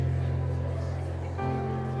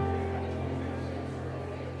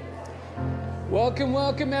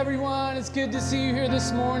Welcome everyone. It's good to see you here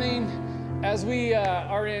this morning as we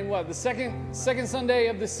are in the second Sunday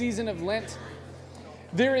of the season of Lent.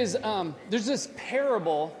 There's this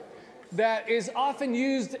parable that is often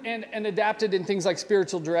used and adapted in things like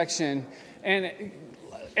spiritual direction, and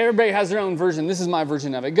everybody has their own version. This is my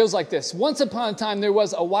version of it. It goes like this. Once upon a time, there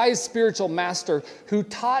was a wise spiritual master who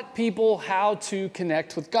taught people how to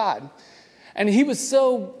connect with God. And he was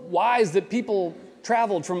so wise that people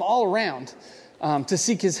traveled from all around to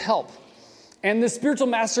seek his help. And the spiritual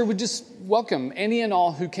master would just welcome any and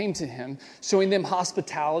all who came to him, showing them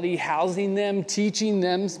hospitality, housing them, teaching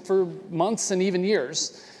them for months and even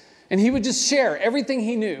years. And he would just share everything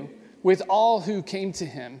he knew with all who came to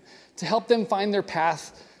him to help them find their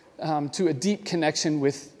path to a deep connection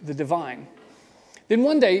with the divine. Then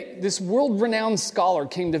one day, this world-renowned scholar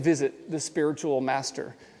came to visit the spiritual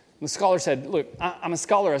master. The scholar said, "Look, I'm a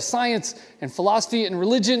scholar of science and philosophy and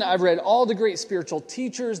religion. I've read all the great spiritual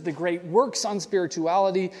teachers, the great works on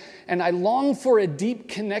spirituality, and I long for a deep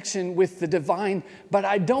connection with the divine, but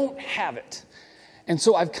I don't have it. And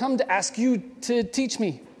so I've come to ask you to teach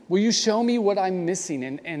me. Will you show me what I'm missing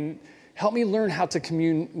and help me learn how to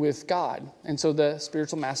commune with God?" And so the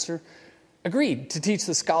spiritual master agreed to teach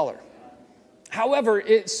the scholar. However,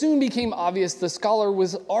 it soon became obvious the scholar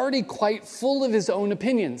was already quite full of his own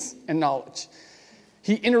opinions and knowledge.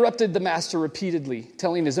 He interrupted the master repeatedly,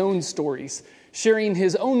 telling his own stories, sharing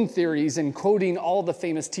his own theories, and quoting all the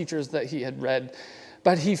famous teachers that he had read.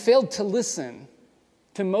 But he failed to listen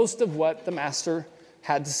to most of what the master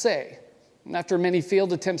had to say. And after many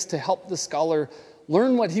failed attempts to help the scholar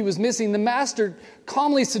learn what he was missing, the master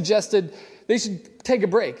calmly suggested they should take a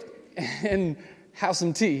break and have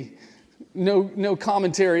some tea. No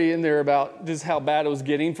commentary in there about just how bad it was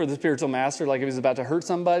getting for the spiritual master, like if he was about to hurt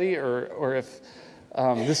somebody or if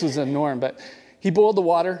this was a norm. But he boiled the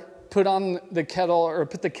water, put the kettle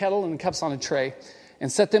and the cups on a tray, and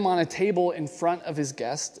set them on a table in front of his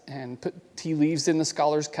guest, and put tea leaves in the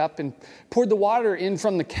scholar's cup and poured the water in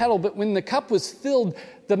from the kettle. But when the cup was filled,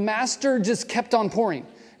 the master just kept on pouring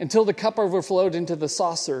until the cup overflowed into the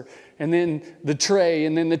saucer, and then the tray,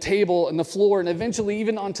 and then the table and the floor, and eventually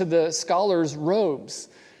even onto the scholar's robes,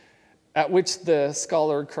 at which the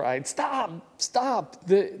scholar cried, Stop,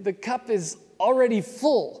 the cup is already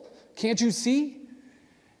full. Can't you see?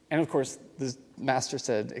 And of course, the master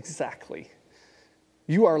said, exactly.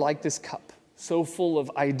 You are like this cup, so full of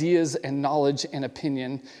ideas and knowledge and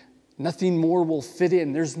opinion. Nothing more will fit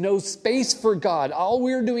in. There's no space for God. All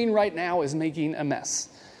we're doing right now is making a mess.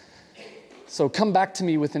 So come back to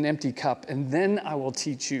me with an empty cup, and then I will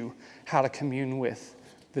teach you how to commune with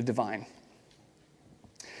the divine.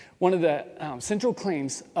 One of the central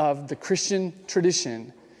claims of the Christian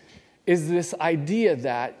tradition is this idea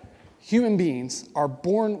that human beings are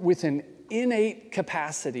born with an innate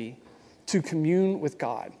capacity to commune with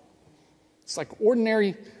God. It's like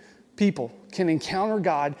ordinary people can encounter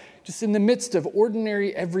God just in the midst of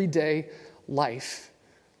ordinary everyday life.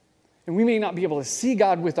 And we may not be able to see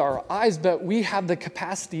God with our eyes, but we have the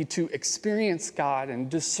capacity to experience God and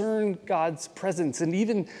discern God's presence and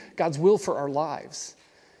even God's will for our lives.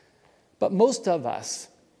 But most of us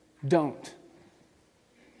don't.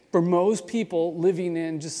 For most people living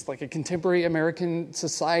in just like a contemporary American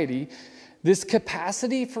society, this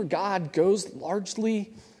capacity for God goes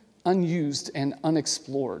largely unused and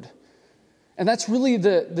unexplored. And that's really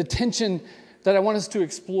the tension that I want us to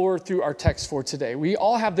explore through our text for today. We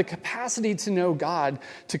all have the capacity to know God,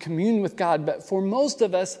 to commune with God, but for most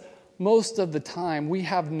of us, most of the time, we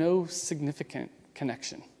have no significant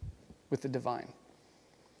connection with the divine.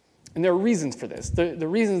 And there are reasons for this. The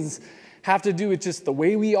reasons have to do with just the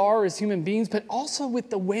way we are as human beings, but also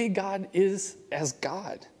with the way God is as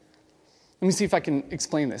God. Let me see if I can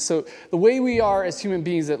explain this. So the way we are as human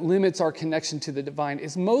beings that limits our connection to the divine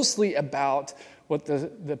is mostly about what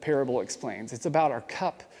the parable explains. It's about our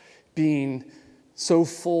cup being so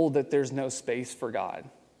full that there's no space for God.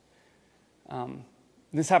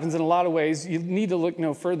 This happens in a lot of ways. You need to look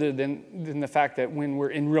no further than the fact that when we're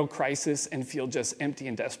in real crisis and feel just empty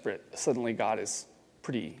and desperate, suddenly God is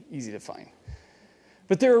pretty easy to find.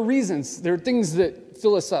 But there are reasons. There are things that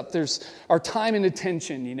fill us up. There's our time and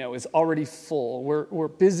attention, is already full. We're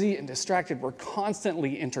busy and distracted. We're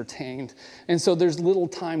constantly entertained. And so there's little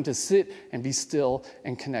time to sit and be still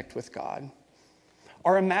and connect with God.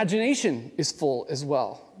 Our imagination is full as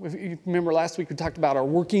well. If you remember last week we talked about our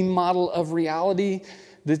working model of reality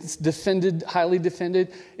that's highly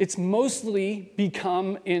defended. It's mostly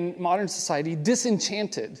become, in modern society,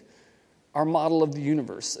 disenchanted our model of the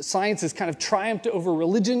universe. Science has kind of triumphed over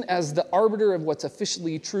religion as the arbiter of what's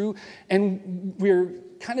officially true, and we're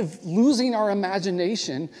kind of losing our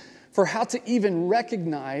imagination for how to even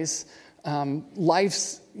recognize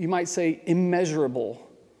life's, you might say, immeasurable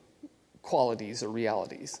qualities or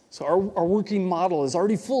realities. So our working model is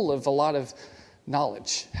already full of a lot of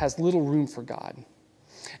knowledge, has little room for God.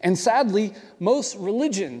 And sadly, most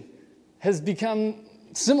religion has become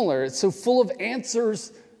similar. It's so full of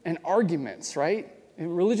answers and arguments, right?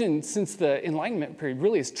 And religion, since the Enlightenment period,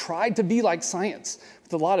 really has tried to be like science,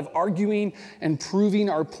 with a lot of arguing and proving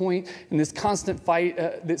our point in this constant fight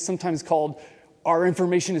that's sometimes called our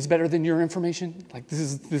information is better than your information. Like this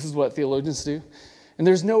is what theologians do. And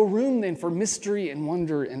there's no room then for mystery and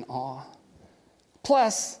wonder and awe.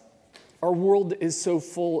 Plus, our world is so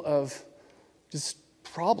full of just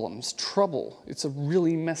problems, trouble. It's a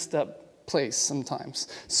really messed up place sometimes.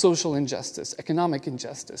 Social injustice, economic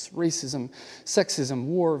injustice, racism, sexism,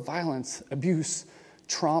 war, violence, abuse,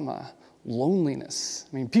 trauma, loneliness.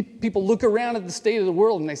 I mean, people look around at the state of the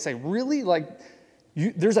world and they say, really?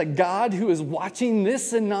 There's a God who is watching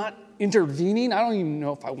this and not intervening? I don't even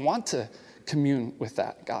know if I want to commune with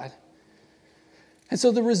that God. And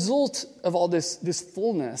so the result of all this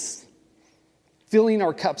fullness, filling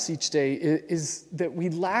our cups each day, is that we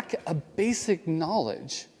lack a basic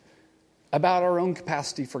knowledge about our own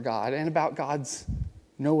capacity for God and about God's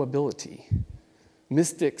knowability.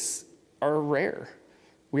 Mystics are rare.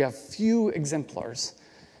 We have few exemplars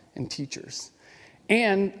and teachers.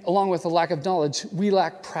 And along with the lack of knowledge, we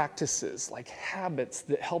lack practices like habits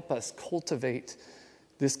that help us cultivate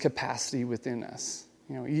this capacity within us.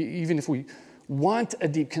 You know, even if we want a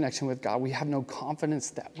deep connection with God, we have no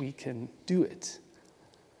confidence that we can do it.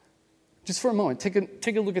 Just for a moment,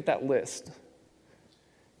 take a look at that list.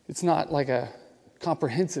 It's not like a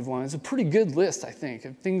comprehensive one. It's a pretty good list, I think,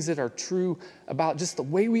 of things that are true about just the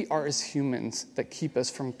way we are as humans that keep us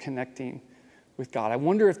from connecting with God. I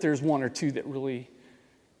wonder if there's one or two that really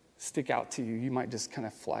stick out to you. You might just kind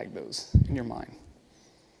of flag those in your mind.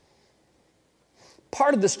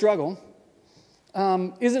 Part of the struggle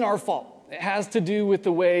isn't our fault. It has to do with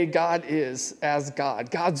the way God is as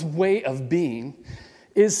God. God's way of being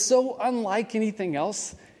is so unlike anything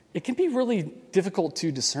else, it can be really difficult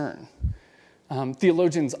to discern.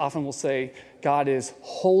 Theologians often will say God is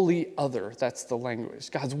wholly other. That's the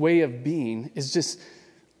language. God's way of being is just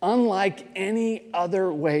unlike any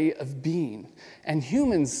other way of being. And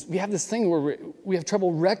humans, we have this thing where we have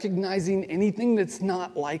trouble recognizing anything that's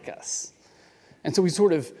not like us. And so we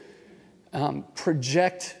sort of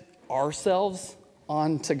project ourselves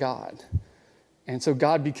onto God. And so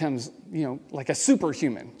God becomes, like a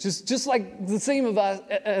superhuman, just like the same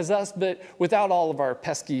as us, but without all of our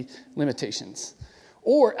pesky limitations.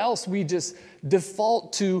 Or else we just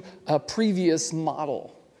default to a previous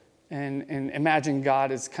model and imagine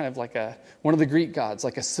God as kind of like one of the Greek gods,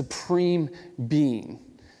 like a supreme being.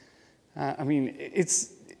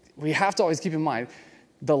 We have to always keep in mind,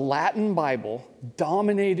 the Latin Bible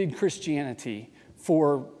dominated Christianity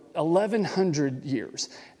for 1,100 years.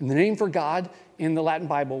 And the name for God in the Latin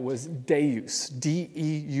Bible was Deus,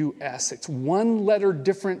 D-E-U-S. It's one letter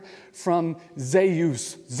different from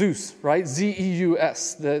Zeus, right?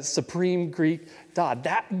 Z-E-U-S, the supreme Greek God.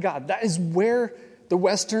 That is where the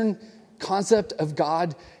Western concept of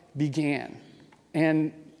God began.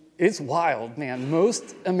 And it's wild, man.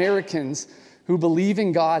 Most Americans who believe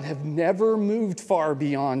in God have never moved far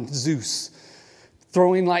beyond Zeus,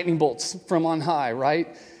 throwing lightning bolts from on high,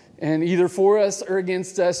 right? And either for us or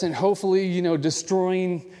against us, and hopefully,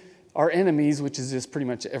 destroying our enemies, which is just pretty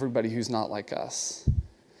much everybody who's not like us.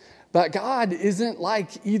 But God isn't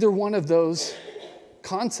like either one of those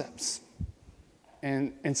concepts.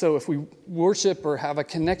 And so if we worship or have a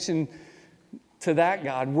connection to that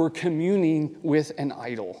God, we're communing with an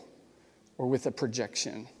idol or with a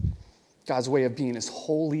projection. God's way of being is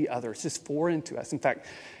wholly other. It's just foreign to us. In fact,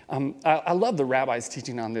 I love the rabbis'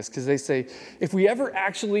 teaching on this because they say, if we ever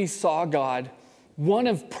actually saw God, one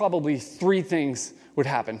of probably three things would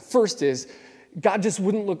happen. First is, God just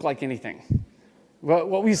wouldn't look like anything.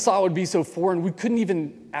 What we saw would be so foreign, we couldn't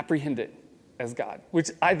even apprehend it as God,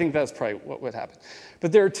 which I think that's probably what would happen.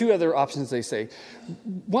 But there are two other options, they say.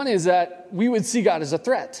 One is that we would see God as a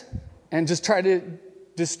threat and just try to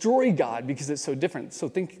destroy God because it's so different. So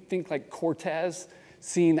think like Cortez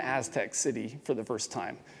seeing Aztec City for the first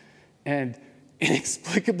time and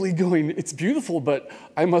inexplicably going, it's beautiful, but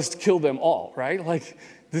I must kill them all, right? Like,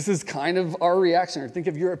 this is kind of our reaction. Or think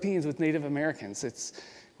of Europeans with Native Americans.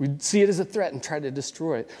 We'd see it as a threat and try to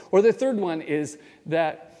destroy it. Or the third one is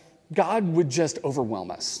that God would just overwhelm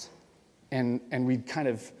us and we'd kind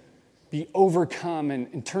of be overcome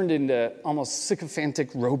and turned into almost sycophantic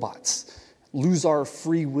robots, lose our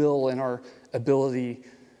free will and our ability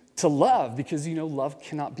to love, because, love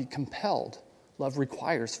cannot be compelled. Love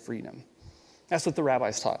requires freedom. That's what the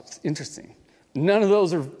rabbis taught. It's interesting. None of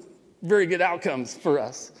those are very good outcomes for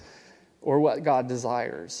us or what God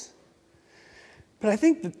desires. But I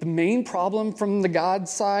think that the main problem from the God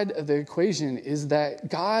side of the equation is that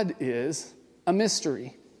God is a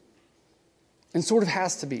mystery and sort of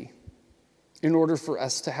has to be in order for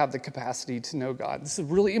us to have the capacity to know God. This is a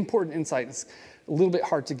really important insight. It's a little bit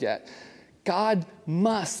hard to get. God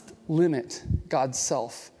must limit God's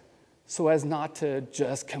self so as not to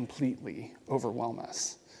just completely overwhelm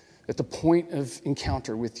us at the point of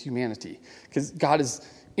encounter with humanity. Because God is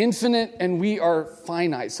infinite and we are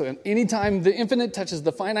finite. So anytime the infinite touches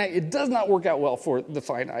the finite, it does not work out well for the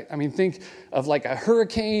finite. I mean, think of like a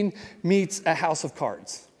hurricane meets a house of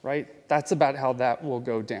cards, right? That's about how that will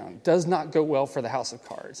go down. It does not go well for the house of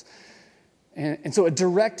cards. And so a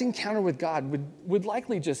direct encounter with God would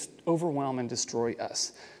likely just overwhelm and destroy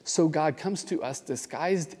us. So God comes to us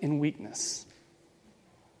disguised in weakness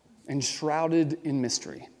and shrouded in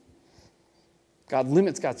mystery. God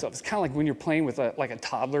limits God's self. It's kind of like when you're playing with a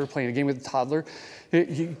toddler, playing a game with a toddler.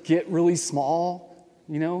 You get really small,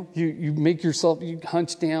 you make yourself, you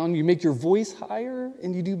hunch down, you make your voice higher,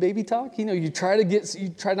 and you do baby talk. You try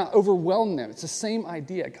not overwhelm them. It's the same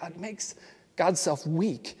idea. God makes God's self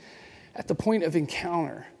weak at the point of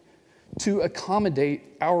encounter to accommodate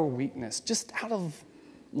our weakness, just out of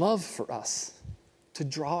love for us, to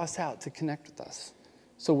draw us out, to connect with us,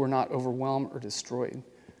 so we're not overwhelmed or destroyed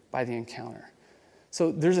by the encounter.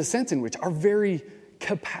 So there's a sense in which our very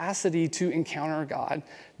capacity to encounter God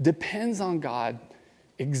depends on God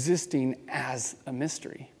existing as a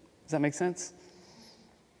mystery. Does that make sense?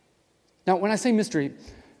 Now, when I say mystery,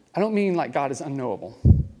 I don't mean like God is unknowable.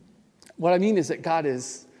 What I mean is that God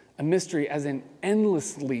is a mystery as in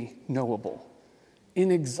endlessly knowable,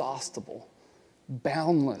 inexhaustible,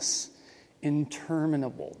 boundless,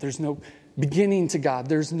 interminable. There's no beginning to God.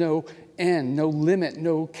 There's no end, no limit,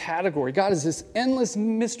 no category. God is this endless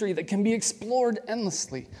mystery that can be explored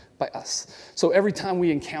endlessly by us. So every time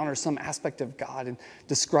we encounter some aspect of God and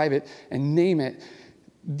describe it and name it,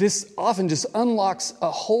 this often just unlocks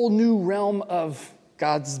a whole new realm of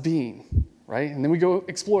God's being, right? And then we go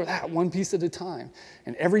explore that one piece at a time.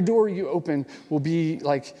 And every door you open will be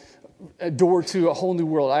like a door to a whole new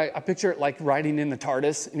world. I picture it like riding in the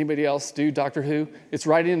TARDIS. Anybody else do Doctor Who? It's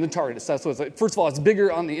riding in the TARDIS. That's what it's like. First of all, it's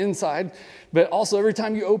bigger on the inside, but also every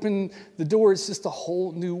time you open the door, it's just a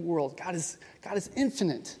whole new world. God is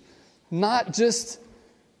infinite, not just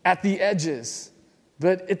at the edges,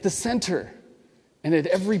 but at the center and at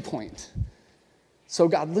every point. So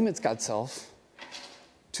God limits God's self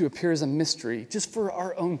to appear as a mystery just for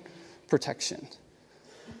our own protection.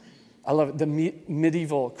 I love it. The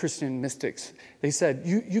medieval Christian mystics, they said,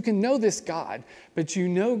 you can know this God, but you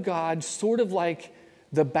know God sort of like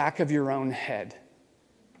the back of your own head.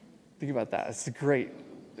 Think about that. It's a great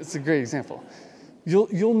example.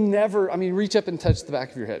 You'll never, reach up and touch the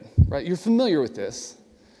back of your head, right? You're familiar with this.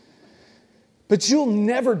 But you'll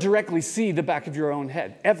never directly see the back of your own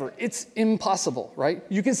head, ever. It's impossible, right?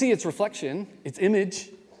 You can see its reflection, its image,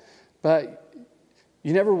 but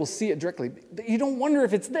you never will see it directly. But you don't wonder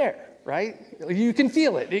if it's there, right? You can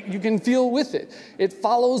feel it. You can feel with it. It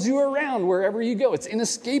follows you around wherever you go. It's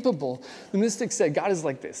inescapable. The mystics said God is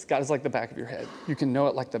like this. God is like the back of your head. You can know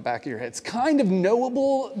it like the back of your head. It's kind of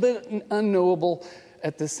knowable, but unknowable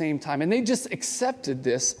at the same time. And they just accepted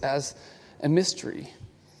this as a mystery.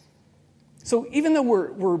 So even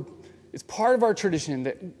though it's part of our tradition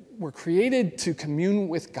that we're created to commune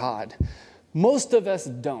with God, most of us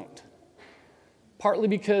don't. Partly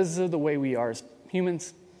because of the way we are as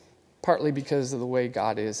humans, partly because of the way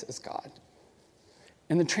God is as God.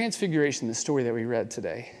 And the Transfiguration, the story that we read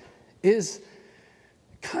today, is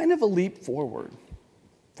kind of a leap forward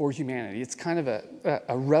for humanity. It's kind of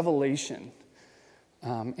a revelation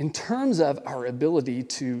in terms of our ability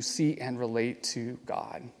to see and relate to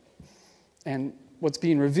God. And what's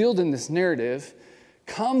being revealed in this narrative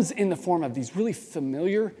comes in the form of these really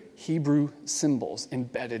familiar Hebrew symbols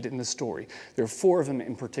embedded in the story. There are 4 of them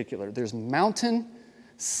in particular. There's mountain,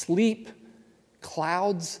 sleep,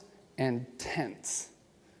 clouds, and tents.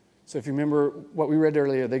 So if you remember what we read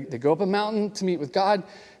earlier, they go up a mountain to meet with God.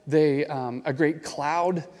 A great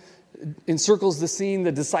cloud encircles the scene.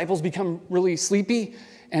 The disciples become really sleepy,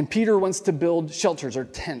 and Peter wants to build shelters or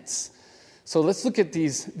tents. So let's look at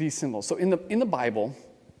these symbols. So in the Bible,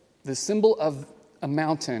 the symbol of a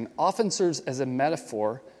mountain often serves as a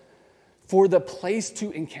metaphor for the place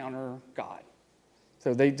to encounter God.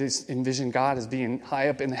 So they just envision God as being high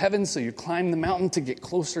up in the heavens, so you climb the mountain to get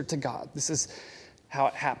closer to God. This is how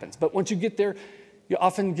it happens. But once you get there, you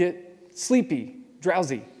often get sleepy,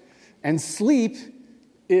 drowsy. And sleep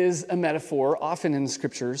is a metaphor, often in the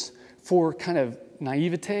scriptures, for kind of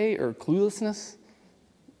naivete or cluelessness,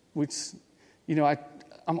 which,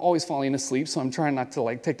 I'm always falling asleep, so I'm trying not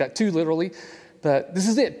to take that too literally. But this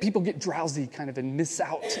is it. People get drowsy kind of and miss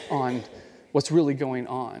out on what's really going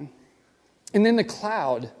on. And then the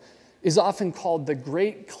cloud is often called the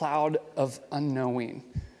great cloud of unknowing.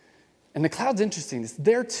 And the cloud's interesting. It's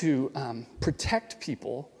there to protect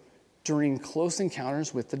people during close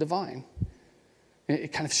encounters with the divine.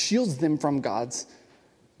 It kind of shields them from God's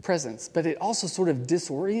presence. But it also sort of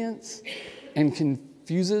disorients and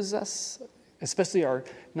confuses us, especially our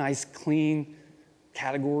nice, clean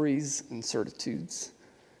categories and certitudes.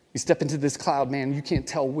 You step into this cloud, man, you can't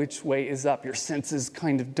tell which way is up. Your senses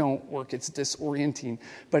kind of don't work. It's disorienting,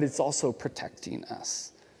 but it's also protecting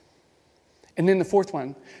us. And then the fourth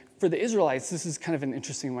one, for the Israelites, this is kind of an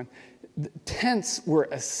interesting one. The tents were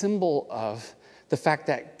a symbol of the fact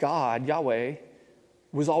that God, Yahweh,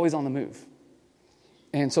 was always on the move.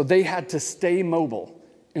 And so they had to stay mobile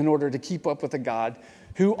in order to keep up with a God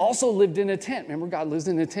who also lived in a tent. Remember, God lives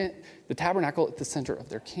in a tent, the tabernacle at the center of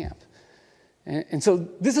their camp. And so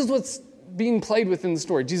this is what's being played with in the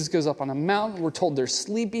story. Jesus goes up on a mountain. We're told they're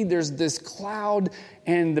sleepy. There's this cloud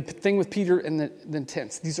and the thing with Peter and the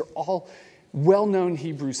tents. These are all well-known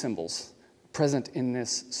Hebrew symbols present in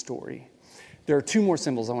this story. There are two more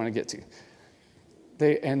symbols I want to get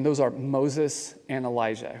to. And those are Moses and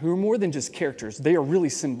Elijah, who are more than just characters. They are really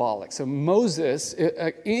symbolic. So Moses,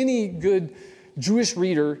 any good Jewish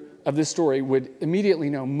reader of this story would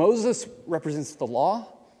immediately know Moses represents the law.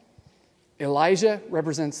 Elijah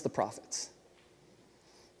represents the prophets.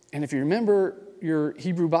 And if you remember your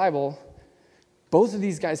Hebrew Bible, both of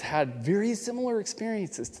these guys had very similar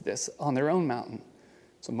experiences to this on their own mountain.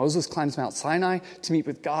 So Moses climbs Mount Sinai to meet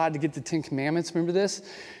with God to get the 10 Commandments. Remember this?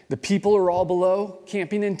 The people are all below,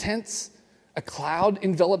 camping in tents. A cloud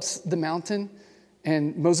envelops the mountain.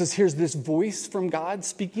 And Moses hears this voice from God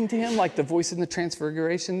speaking to him, like the voice in the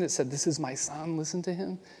Transfiguration that said, "This is my son, listen to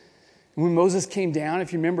him." And when Moses came down,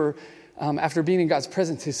 if you remember, after being in God's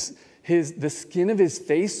presence, the skin of his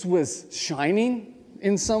face was shining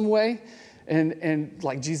in some way. And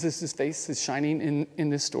like Jesus' face is shining in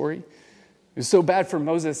this story. It was so bad for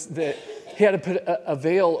Moses that he had to put a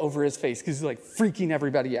veil over his face because he was freaking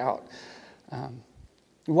everybody out.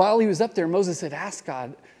 While he was up there, Moses had asked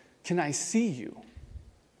God, "Can I see you?"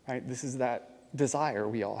 Right? This is that desire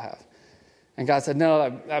we all have. And God said,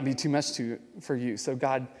 "No, that'd be too much for you." So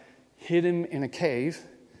God hid him in a cave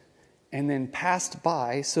and then passed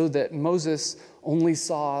by so that Moses only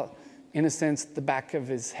saw, in a sense, the back of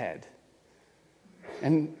his head.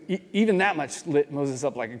 And even that much lit Moses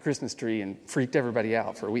up like a Christmas tree and freaked everybody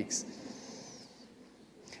out for weeks.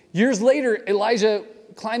 Years later, Elijah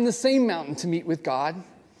climbed the same mountain to meet with God,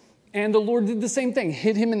 and the Lord did the same thing,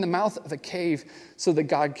 hid him in the mouth of a cave so that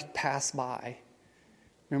God could pass by.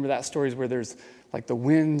 Remember that stories where there's the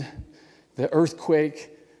wind, the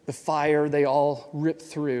earthquake, the fire, they all rip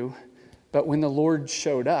through. But when the Lord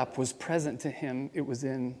showed up, was present to him, it was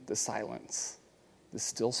in the silence, the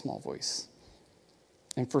still small voice.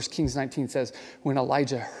 And 1 Kings 19 says, when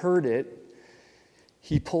Elijah heard it,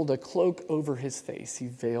 he pulled a cloak over his face. He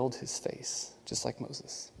veiled his face, just like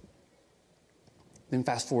Moses. Then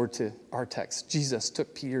fast forward to our text. Jesus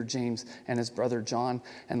took Peter, James, and his brother John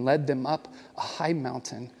and led them up a high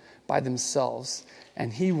mountain by themselves.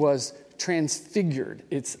 And he was transfigured.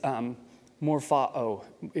 It's morphao.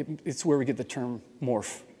 It's where we get the term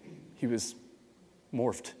morph. He was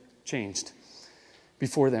morphed, changed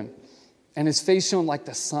before them. And his face shone like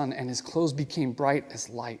the sun, and his clothes became bright as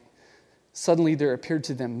light. Suddenly there appeared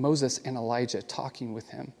to them Moses and Elijah talking with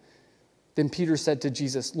him. Then Peter said to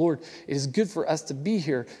Jesus, "Lord, it is good for us to be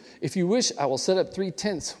here. If you wish, I will set up 3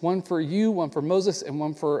 tents, one for you, one for Moses, and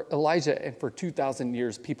one for Elijah." And for 2,000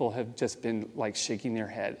 years, people have just been shaking their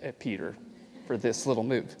head at Peter for this little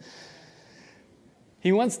move.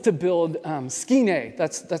 He wants to build skene.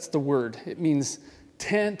 That's the word. It means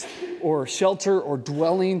tent or shelter or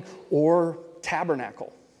dwelling or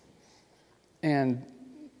tabernacle. And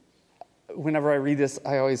whenever I read this,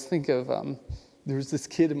 I always think of there was this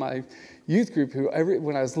kid in my youth group who,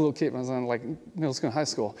 when I was a little kid, when I was in middle school and high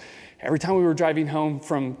school, every time we were driving home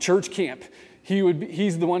from church camp,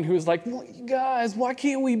 he's the one who was like, "Well, you guys, why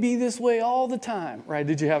can't we be this way all the time?" Right?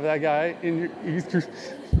 Did you have that guy in your youth group?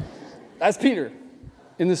 That's Peter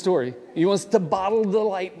in the story. He wants to bottle the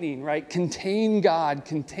lightning, right? Contain God,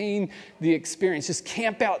 contain the experience. Just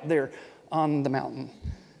camp out there on the mountain.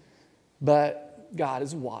 But God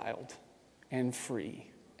is wild and free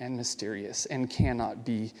and mysterious and cannot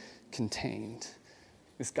be contained.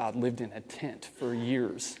 This God lived in a tent for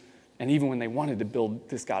years. And even when they wanted to build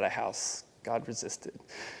this God a house, God resisted.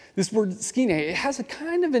 This word skene, it has a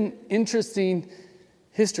kind of an interesting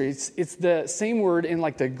history. It's the same word in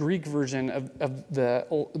like the Greek version of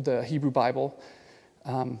the Hebrew Bible.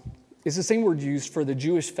 It's the same word used for the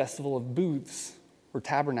Jewish festival of booths or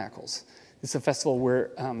tabernacles. It's a festival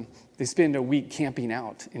where they spend a week camping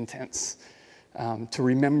out in tents to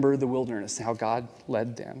remember the wilderness, how God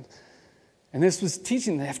led them. And this was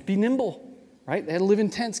teaching them they have to be nimble, right? They had to live in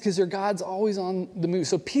tents because their God's always on the move.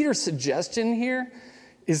 So Peter's suggestion here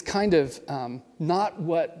is kind of not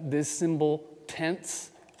what this symbol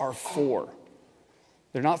tents are for.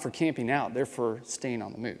 They're not for camping out. They're for staying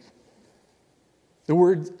on the move. The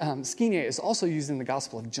word skene is also used in the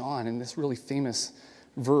Gospel of John in this really famous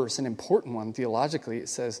verse, an important one theologically. It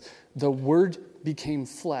says, the word became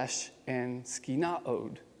flesh and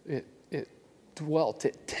skenaoed. It dwelt,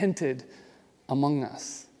 it tented among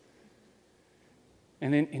us.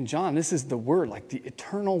 And in John, this is the word, like the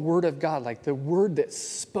eternal word of God, like the word that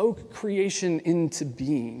spoke creation into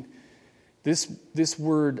being. This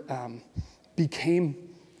word became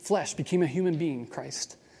flesh, became a human being,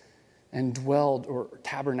 Christ, and dwelled or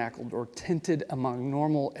tabernacled or tented among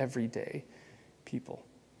normal, everyday people.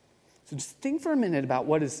 So just think for a minute about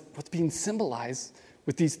what's being symbolized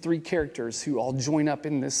with these three characters who all join up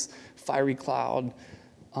in this fiery cloud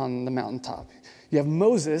on the mountaintop. You have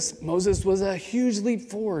Moses. Moses was a huge leap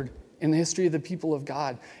forward in the history of the people of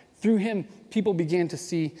God. Through him, people began to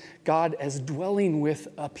see God as dwelling with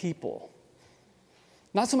a people.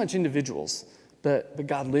 Not so much individuals, but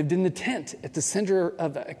God lived in the tent at the center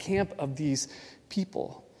of a camp of these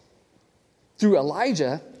people. Through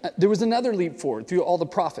Elijah, there was another leap forward. Through all the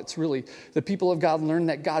prophets, really, the people of God learned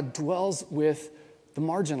that God dwells with the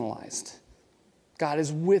marginalized. God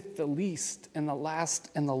is with the least and the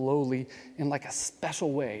last and the lowly in like a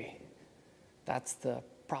special way. That's the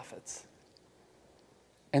prophets.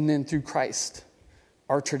 And then through Christ,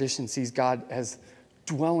 our tradition sees God as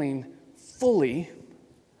dwelling fully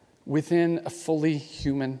within a fully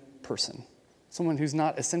human person. Someone who's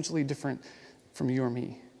not essentially different from you or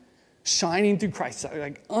me. Shining through Christ,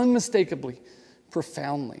 like unmistakably,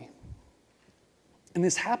 profoundly. And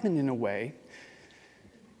this happened in a way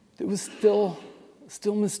that was still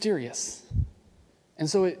mysterious. And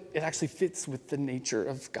so it actually fits with the nature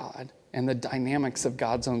of God and the dynamics of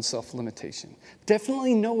God's own self-limitation.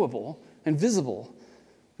 Definitely knowable and visible.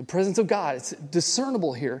 The presence of God, it's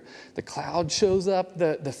discernible here. The cloud shows up,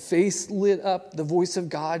 the face lit up, the voice of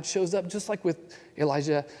God shows up, just like with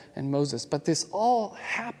Elijah and Moses. But this all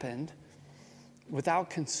happened without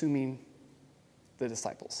consuming the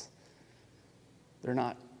disciples. They're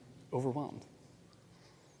not overwhelmed.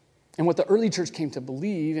 And what the early church came to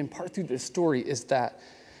believe, in part through this story, is that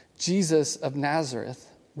Jesus of Nazareth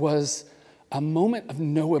was a moment of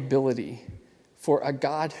knowability for a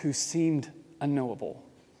God who seemed unknowable.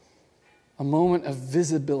 A moment of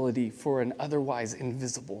visibility for an otherwise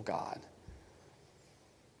invisible God.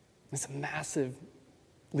 It's a massive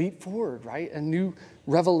leap forward, right? A new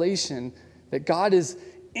revelation that God is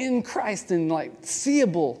in Christ and like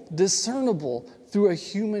seeable, discernible through a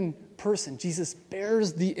human person. Jesus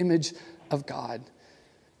bears the image of God,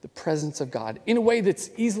 the presence of God, in a way that's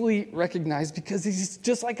easily recognized because he's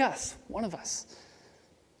just like us, one of us,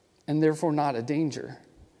 and therefore not a danger.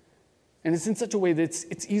 And it's in such a way that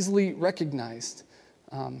it's easily recognized.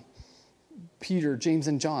 Peter, James,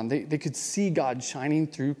 and John, they could see God shining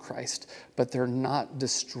through Christ, but they're not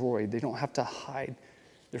destroyed. They don't have to hide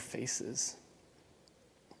their faces.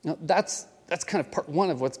 Now, that's kind of part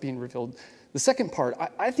one of what's being revealed. The second part,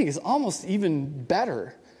 I think, is almost even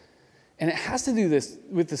better. And it has to do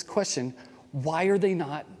with this question, why are they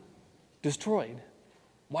not destroyed?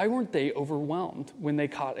 Why weren't they overwhelmed when they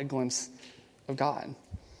caught a glimpse of God?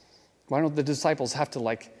 Why don't the disciples have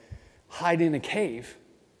to hide in a cave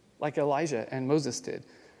like Elijah and Moses did?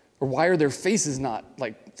 Or why are their faces not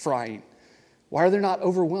frying? Why are they not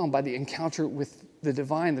overwhelmed by the encounter with the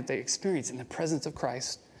divine that they experienced in the presence of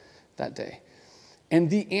Christ that day? And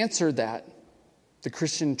the answer that the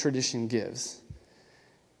Christian tradition gives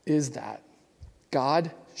is that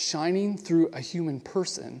God shining through a human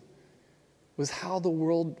person was how the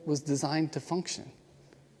world was designed to function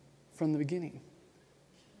from the beginning.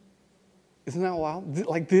 Isn't that wild?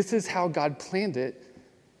 This is how God planned it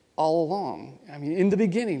all along. I mean, in the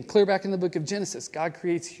beginning, clear back in the book of Genesis, God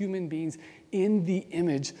creates human beings in the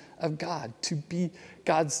image of God to be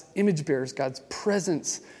God's image bearers, God's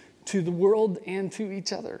presence to the world and to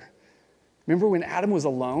each other. Remember when Adam was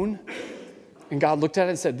alone and God looked at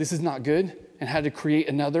it and said, this is not good, and had to create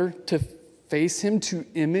another to face him, to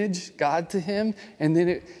image God to him, and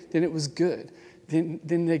then it was good.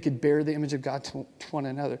 Then they could bear the image of God to one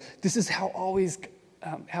another. This is how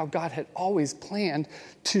God had always planned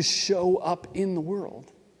to show up in the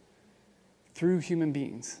world through human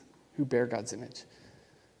beings who bear God's image.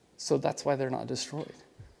 So that's why they're not destroyed.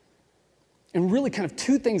 And really kind of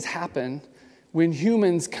two things happen when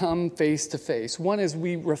humans come face to face. One is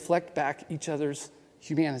we reflect back each other's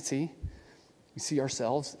humanity. We see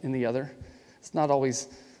ourselves in the other. It's not always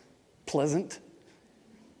pleasant,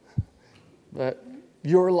 but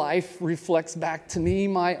your life reflects back to me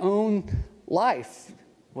my own life,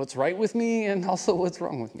 what's right with me and also what's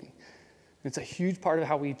wrong with me. It's a huge part of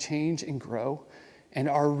how we change and grow and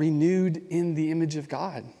are renewed in the image of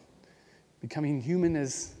God, becoming human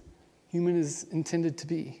as intended to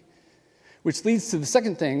be. Which leads to the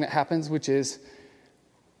second thing that happens, which is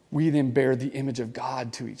we then bear the image of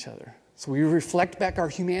God to each other. So we reflect back our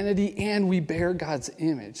humanity and we bear God's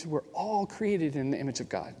image. We're all created in the image of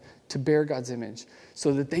God to bear God's image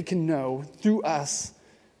so that they can know through us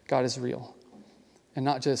God is real. And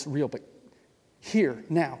not just real, but here,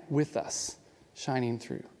 now, with us, shining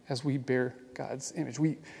through as we bear God's image.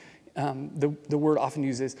 The word often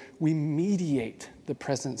used is we mediate the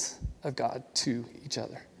presence of God to each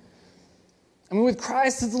other. I mean, with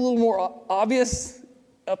Christ, it's a little more obvious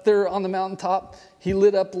up there on the mountaintop. He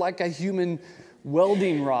lit up like a human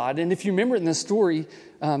welding rod. And if you remember in the story,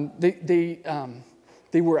 they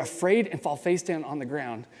were afraid and fall face down on the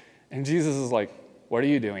ground. And Jesus is like, what are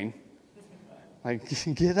you doing?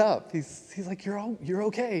 Like, get up. He's like, you're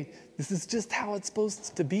okay. This is just how it's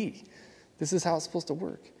supposed to be. This is how it's supposed to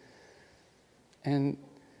work. And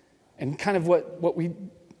kind of what we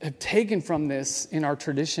have taken from this in our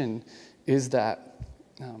tradition is that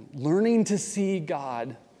learning to see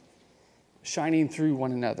God shining through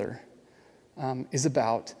one another is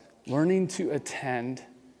about learning to attend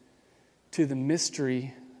to the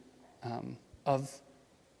mystery of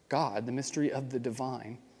God, the mystery of the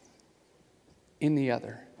divine in the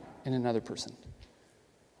other, in another person.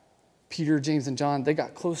 Peter, James, and John, they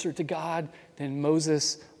got closer to God than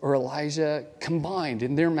Moses or Elijah combined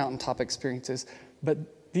in their mountaintop experiences, but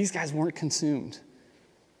these guys weren't consumed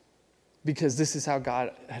because this is how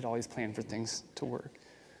God had always planned for things to work.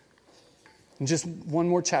 And just one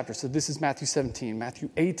more chapter. So this is Matthew 17. Matthew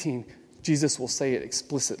 18, Jesus will say it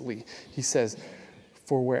explicitly. He says,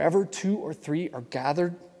 for wherever 2 or 3 are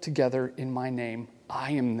gathered together in my name,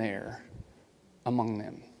 I am there among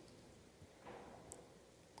them.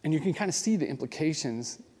 And you can kind of see the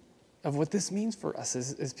implications of what this means for us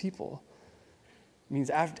as people. It means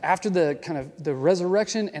after the kind of the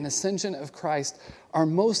resurrection and ascension of Christ, our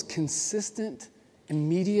most consistent,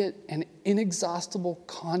 immediate, and inexhaustible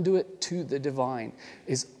conduit to the divine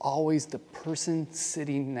is always the person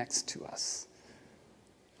sitting next to us,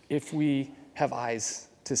 if we have eyes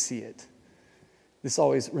to see it. This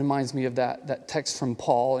always reminds me of that text from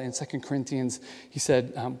Paul in 2 Corinthians. He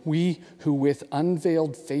said, we who with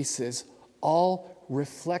unveiled faces all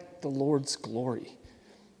reflect the Lord's glory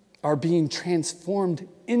are being transformed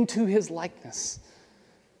into his likeness,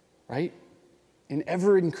 right? In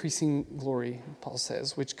ever-increasing glory, Paul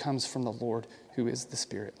says, which comes from the Lord who is the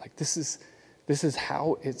Spirit. Like this is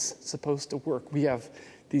how it's supposed to work. We have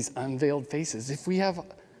these unveiled faces if we have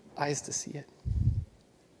eyes to see it.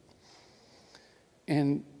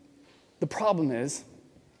 And the problem is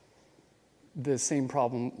the same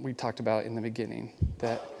problem we talked about in the beginning,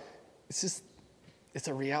 that it's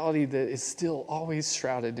a reality that is still always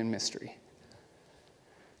shrouded in mystery,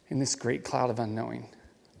 in this great cloud of unknowing.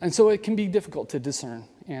 And so it can be difficult to discern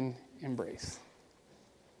and embrace.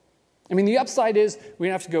 I mean, the upside is we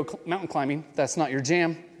don't have to go mountain climbing. That's not your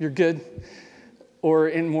jam. You're good. Or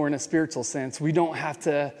in a spiritual sense, we don't have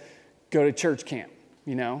to go to church camp.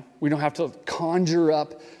 You know, we don't have to conjure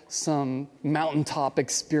up some mountaintop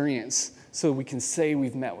experience so we can say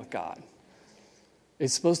we've met with God.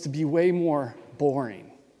 It's supposed to be way more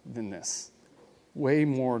boring than this, way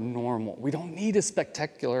more normal. We don't need a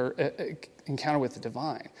spectacular encounter with the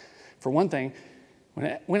divine. For one thing,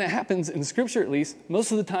 when it happens in the scripture, at least,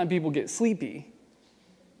 most of the time people get sleepy,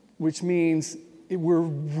 which means we're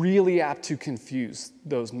really apt to confuse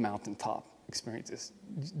those mountaintop experiences.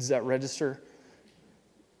 Does that register?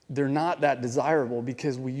 They're not that desirable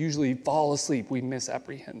because we usually fall asleep. We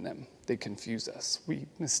misapprehend them. They confuse us. We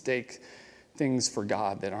mistake things for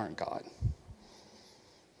God that aren't God.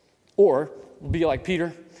 Or we'll be like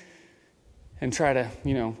Peter and try to,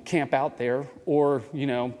 camp out there, or,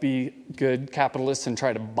 be good capitalists and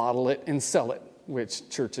try to bottle it and sell it which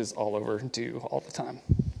churches all over do all the time.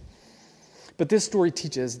 But this story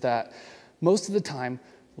teaches that most of the time,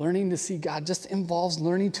 learning to see God just involves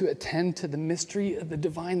learning to attend to the mystery of the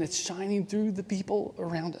divine that's shining through the people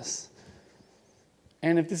around us.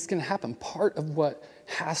 And if this is going to happen, part of what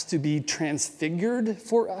has to be transfigured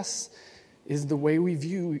for us is the way we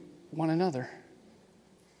view one another.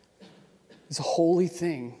 It's a holy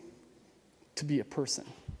thing to be a person,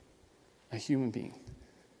 a human being.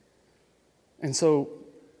 And so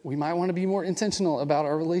we might want to be more intentional about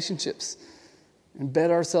our relationships, embed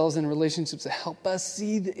ourselves in relationships that help us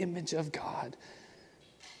see the image of God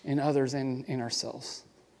in others and in ourselves,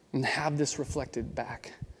 and have this reflected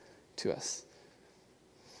back to us.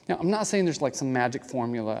 Now, I'm not saying there's like some magic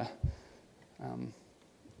formula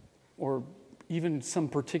or even some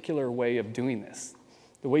particular way of doing this.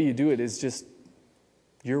 The way you do it is just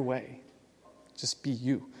your way. Just be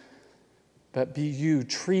you. But be you,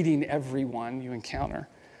 treating everyone you encounter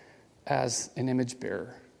as an image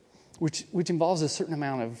bearer, which involves a certain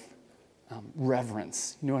amount of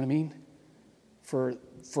reverence, you know what I mean? For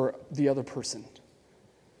the other person,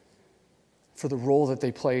 for the role that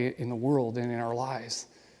they play in the world and in our lives,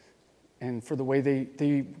 and for the way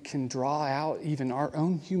they can draw out even our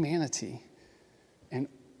own humanity and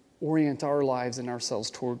orient our lives and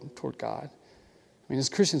ourselves toward God. I mean, as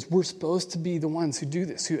Christians, we're supposed to be the ones who do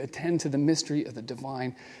this, who attend to the mystery of the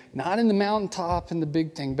divine, not in the mountaintop and the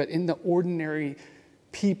big thing, but in the ordinary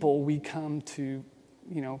people we come to,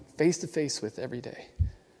 face to face with every day.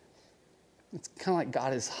 It's kind of like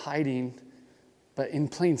God is hiding, but in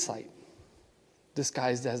plain sight,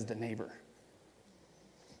 disguised as the neighbor.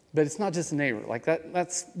 But it's not just a neighbor. Like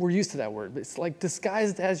we're used to that word, but it's like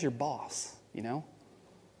disguised as your boss,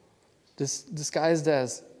 disguised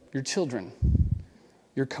as your children,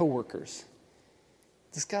 your coworkers,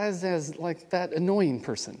 disguised as like that annoying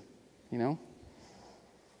person,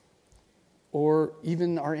 or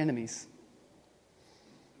even our enemies.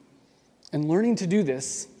 And learning to do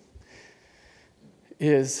this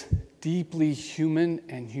is deeply human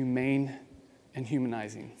and humane and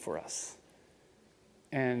humanizing for us.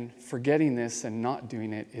 And forgetting this and not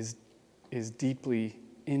doing it is deeply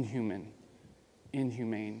inhuman,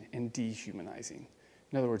 inhumane, and dehumanizing.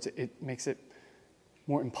 In other words, it makes it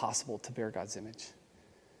more impossible to bear God's image.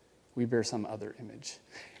 We bear some other image.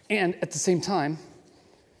 And at the same time,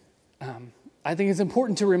 I think it's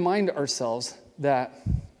important to remind ourselves that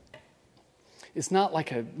it's not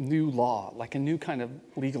like a new law, like a new kind of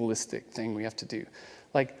legalistic thing we have to do.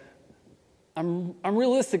 Like, I'm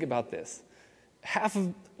realistic about this. Half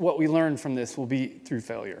of what we learn from this will be through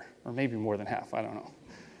failure, or maybe more than half, I don't know.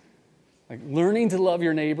 Like learning to love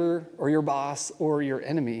your neighbor or your boss or your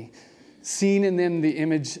enemy, seeing in them the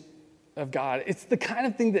image of God. It's the kind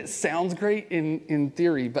of thing that sounds great in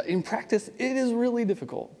theory, but in practice, it is really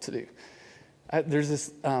difficult to do. There's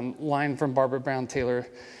this line from Barbara Brown Taylor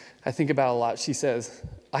I think about a lot. She says,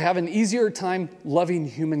 "I have an easier time loving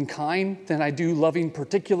humankind than I do loving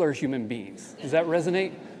particular human beings." Does that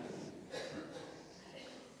resonate?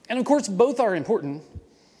 And of course, both are important,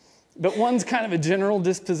 but one's kind of a general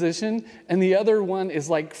disposition, and the other one is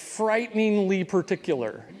like frighteningly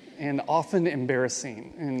particular and often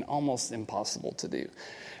embarrassing and almost impossible to do.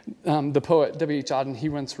 The poet W.H. Auden, he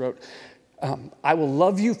once wrote, "I will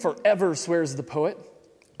love you forever, swears the poet.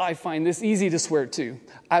 I find this easy to swear to.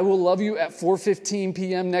 I will love you at 4:15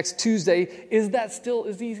 p.m. next Tuesday. Is that still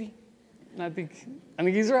as easy?" And I think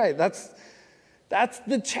he's right. That's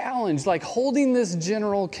the challenge, like holding this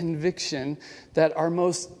general conviction that our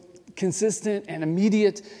most consistent and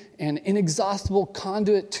immediate and inexhaustible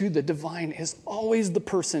conduit to the divine is always the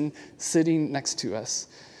person sitting next to us.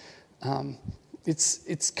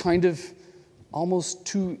 It's kind of almost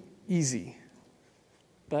too easy.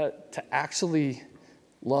 But to actually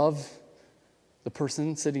love the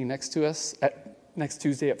person sitting next to us next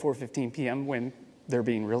Tuesday at 4:15 p.m. when they're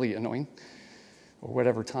being really annoying, or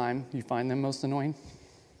whatever time you find them most annoying.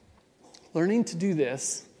 Learning to do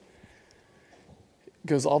this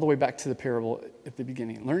goes all the way back to the parable at the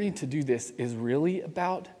beginning. Learning to do this is really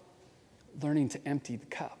about learning to empty the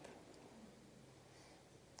cup,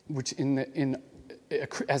 which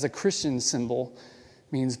as a Christian symbol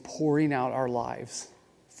means pouring out our lives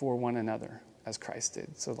for one another as Christ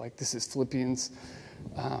did. So like this is Philippians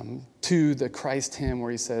 2, the Christ hymn,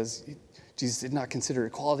 where he says, Jesus did not consider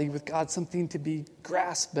equality with God something to be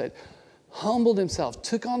grasped, but humbled himself,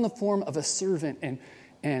 took on the form of a servant,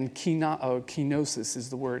 and kenosis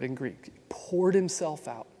is the word in Greek, poured himself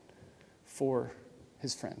out for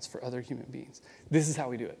his friends, for other human beings. This is how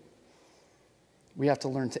we do it. We have to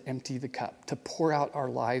learn to empty the cup, to pour out our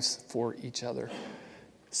lives for each other.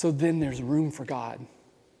 So then there's room for God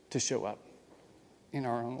to show up in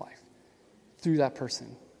our own life through that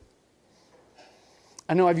person.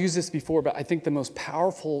 I know I've used this before, but I think the most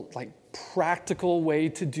powerful, practical way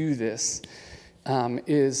to do this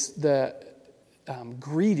is the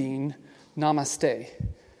greeting, namaste.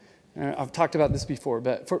 I've talked about this before,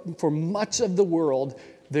 but for much of the world,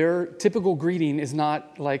 their typical greeting is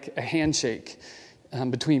not like a handshake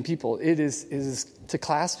between people. It is to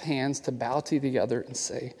clasp hands, to bow to the other and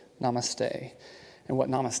say namaste. And what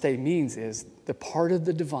namaste means is the part of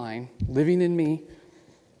the divine living in me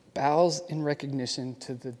bows in recognition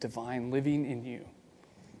to the divine living in you.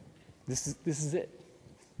 This is it.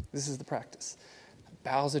 This is the practice.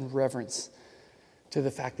 Bows in reverence to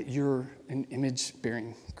the fact that you're an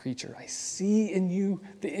image-bearing creature. I see in you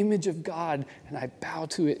the image of God, and I bow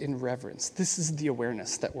to it in reverence. This is the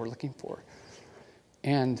awareness that we're looking for.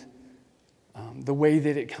 And the way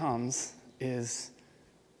that it comes is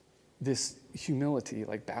this humility,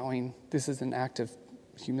 like bowing. This is an act of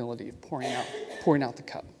humility, of pouring out the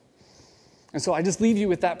cup. And so I just leave you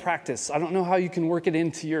with that practice. I don't know how you can work it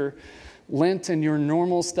into your Lent and your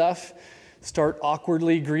normal stuff. Start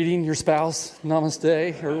awkwardly greeting your spouse,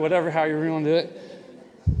 namaste, or whatever, how you want to do it.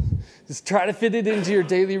 Just try to fit it into your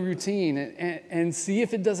daily routine and see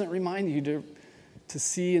if it doesn't remind you to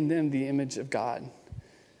see in them the image of God.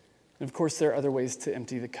 And of course, there are other ways to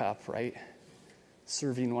empty the cup, right?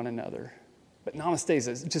 Serving one another. But namaste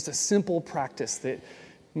is just a simple practice that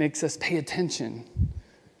makes us pay attention,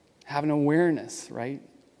 have an awareness, right,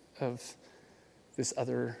 of this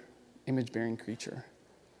other image-bearing creature.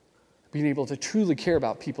 Being able to truly care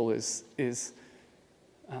about people is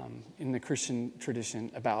in the Christian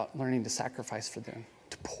tradition about learning to sacrifice for them,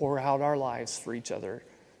 to pour out our lives for each other,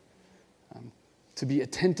 to be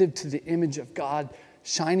attentive to the image of God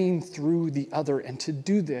shining through the other, and to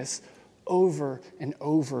do this over and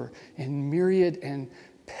over in myriad and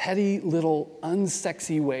petty little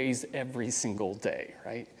unsexy ways every single day,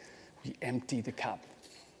 right? We empty the cup.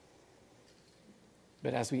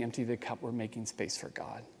 But as we empty the cup, we're making space for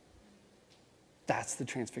God. That's the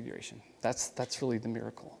transfiguration. That's really the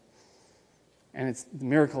miracle. And the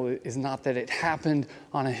miracle is not that it happened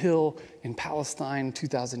on a hill in Palestine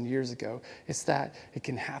 2,000 years ago. It's that it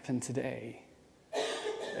can happen today,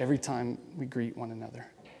 every time we greet one another.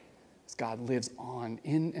 As God lives on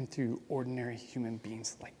in and through ordinary human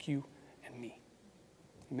beings like you and me.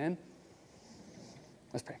 Amen?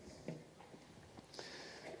 Let's pray.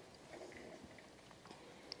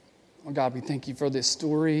 Oh God, we thank you for this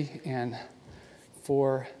story and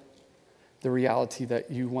for the reality that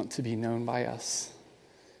you want to be known by us.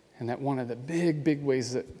 And that one of the big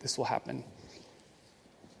ways that this will happen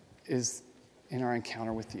is in our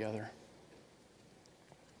encounter with the other.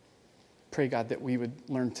 Pray, God, that we would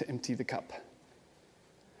learn to empty the cup,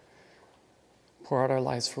 pour out our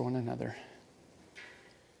lives for one another,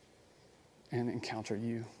 and encounter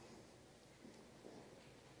you.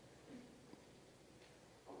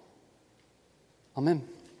 Amen.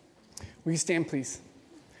 Will you stand, please?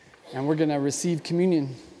 And we're going to receive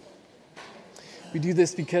communion. We do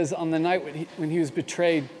this because on the night when he was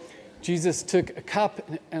betrayed, Jesus took a cup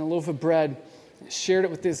and a loaf of bread, shared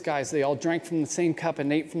it with his guys. They all drank from the same cup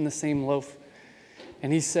and ate from the same loaf.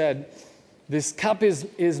 And he said, this cup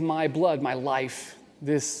is my blood, my life.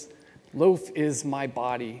 This loaf is my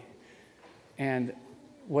body. And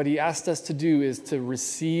what he asked us to do is to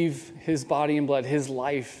receive his body and blood, his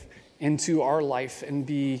life, into our life and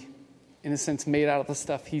be, in a sense, made out of the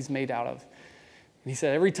stuff he's made out of. And he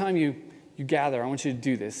said, every time you gather, I want you to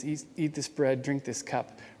do this. Eat this bread, drink this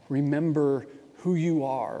cup. Remember who you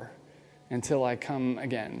are until I come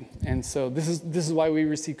again. And so this is why we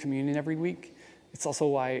receive communion every week. It's also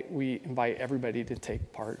why we invite everybody to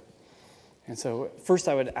take part. And so first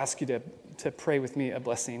I would ask you to pray with me a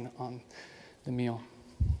blessing on the meal.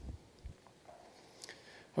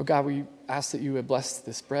 Oh God, we ask that you would bless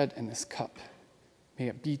this bread and this cup. May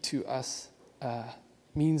it be to us a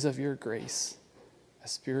means of your grace, a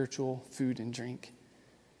spiritual food and drink.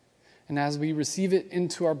 And as we receive it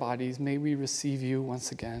into our bodies, may we receive you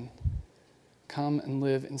once again. Come and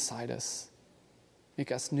live inside us. Make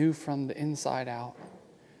us new from the inside out.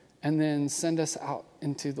 And then send us out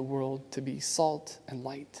into the world to be salt and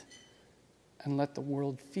light. And let the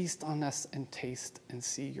world feast on us and taste and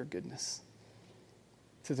see your goodness.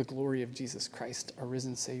 To the glory of Jesus Christ, our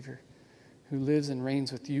risen Savior, who lives and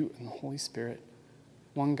reigns with you in the Holy Spirit,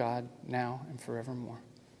 one God, now and forevermore.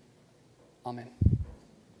 Amen.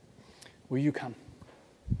 Will you come?